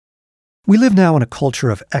We live now in a culture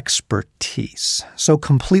of expertise, so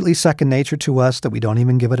completely second nature to us that we don't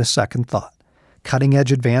even give it a second thought.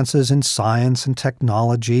 Cutting-edge advances in science and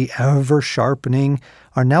technology, ever sharpening,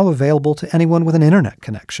 are now available to anyone with an internet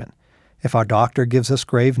connection. If our doctor gives us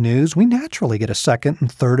grave news, we naturally get a second and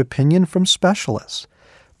third opinion from specialists.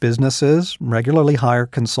 Businesses regularly hire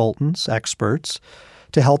consultants, experts,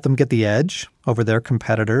 to help them get the edge over their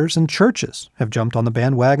competitors, and churches have jumped on the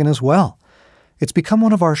bandwagon as well. It's become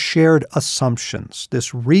one of our shared assumptions,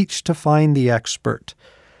 this reach to find the expert.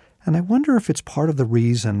 And I wonder if it's part of the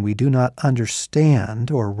reason we do not understand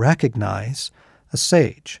or recognize a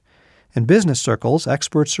sage. In business circles,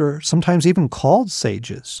 experts are sometimes even called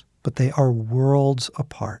sages, but they are worlds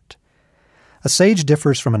apart. A sage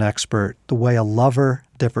differs from an expert the way a lover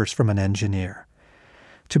differs from an engineer.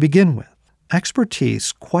 To begin with,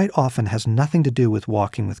 expertise quite often has nothing to do with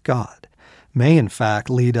walking with God, may in fact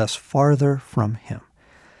lead us farther from Him.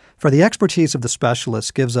 For the expertise of the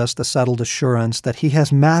specialist gives us the settled assurance that he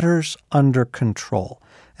has matters under control,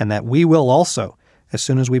 and that we will also, as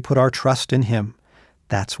soon as we put our trust in Him.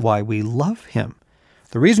 That's why we love Him.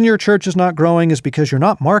 The reason your church is not growing is because you're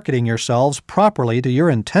not marketing yourselves properly to your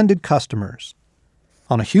intended customers.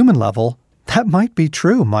 On a human level, that might be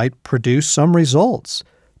true, might produce some results.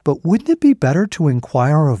 But wouldn't it be better to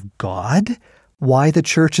inquire of God why the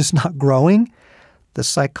church is not growing? The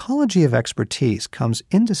psychology of expertise comes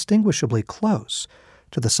indistinguishably close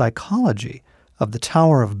to the psychology of the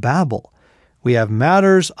Tower of Babel. We have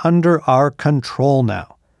matters under our control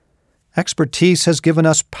now. Expertise has given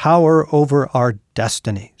us power over our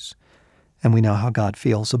destinies. And we know how God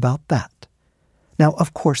feels about that. Now,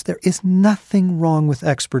 of course, there is nothing wrong with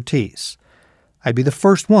expertise. I'd be the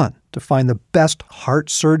first one to find the best heart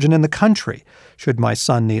surgeon in the country should my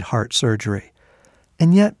son need heart surgery.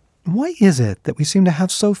 And yet, why is it that we seem to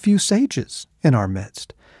have so few sages in our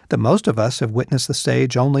midst? That most of us have witnessed the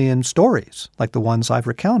sage only in stories, like the ones I've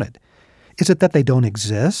recounted. Is it that they don't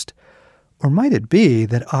exist? Or might it be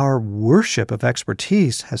that our worship of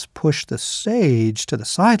expertise has pushed the sage to the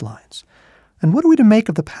sidelines? And what are we to make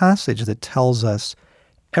of the passage that tells us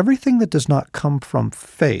everything that does not come from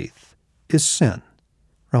faith is sin?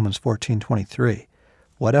 Romans 14:23.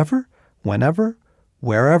 Whatever, whenever,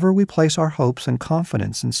 wherever we place our hopes and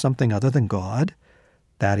confidence in something other than God,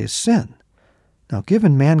 that is sin. Now,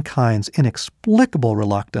 given mankind's inexplicable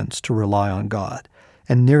reluctance to rely on God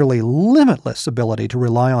and nearly limitless ability to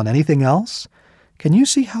rely on anything else, can you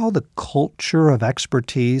see how the culture of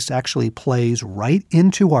expertise actually plays right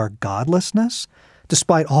into our godlessness,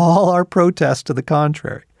 despite all our protests to the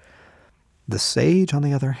contrary? The sage, on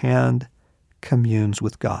the other hand, communes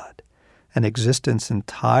with God, an existence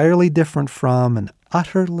entirely different from and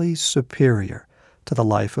utterly superior to the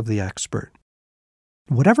life of the expert.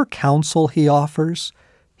 Whatever counsel he offers,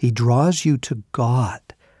 he draws you to God,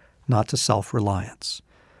 not to self-reliance.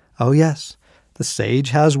 Oh yes, the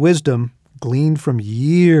sage has wisdom gleaned from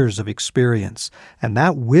years of experience, and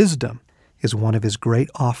that wisdom is one of his great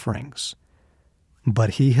offerings.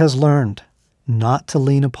 But he has learned not to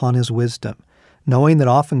lean upon his wisdom, knowing that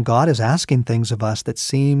often God is asking things of us that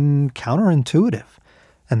seem counterintuitive,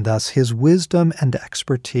 and thus his wisdom and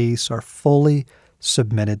expertise are fully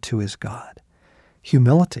submitted to his God.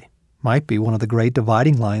 Humility might be one of the great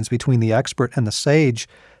dividing lines between the expert and the sage,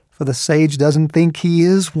 for the sage doesn't think he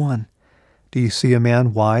is one. Do you see a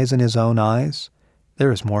man wise in his own eyes?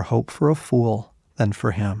 There is more hope for a fool than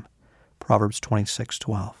for him. Proverbs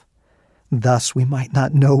 26:12. Thus we might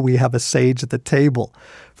not know we have a sage at the table,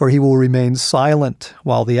 for he will remain silent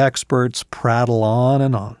while the experts prattle on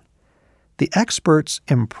and on. The experts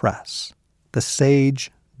impress. The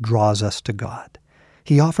sage draws us to God.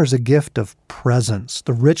 He offers a gift of presence,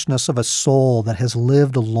 the richness of a soul that has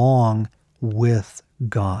lived long with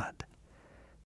God.